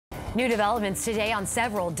New developments today on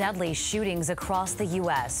several deadly shootings across the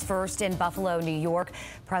U.S. First in Buffalo, New York,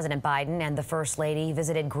 President Biden and the First Lady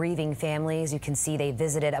visited grieving families. You can see they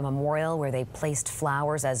visited a memorial where they placed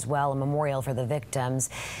flowers as well, a memorial for the victims.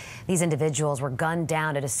 These individuals were gunned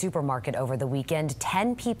down at a supermarket over the weekend.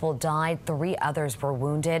 10 people died, 3 others were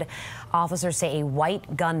wounded. Officers say a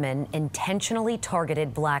white gunman intentionally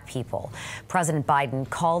targeted black people. President Biden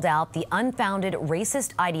called out the unfounded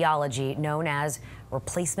racist ideology known as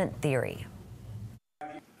replacement theory.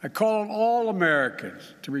 I call on all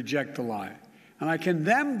Americans to reject the lie, and I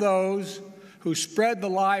condemn those who spread the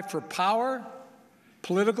lie for power,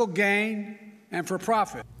 political gain, and for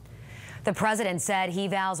profit. The president said he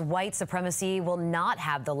vows white supremacy will not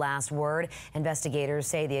have the last word. Investigators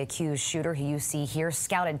say the accused shooter, who you see here,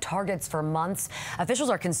 scouted targets for months.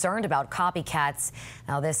 Officials are concerned about copycats.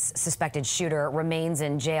 Now, this suspected shooter remains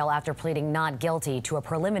in jail after pleading not guilty to a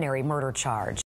preliminary murder charge.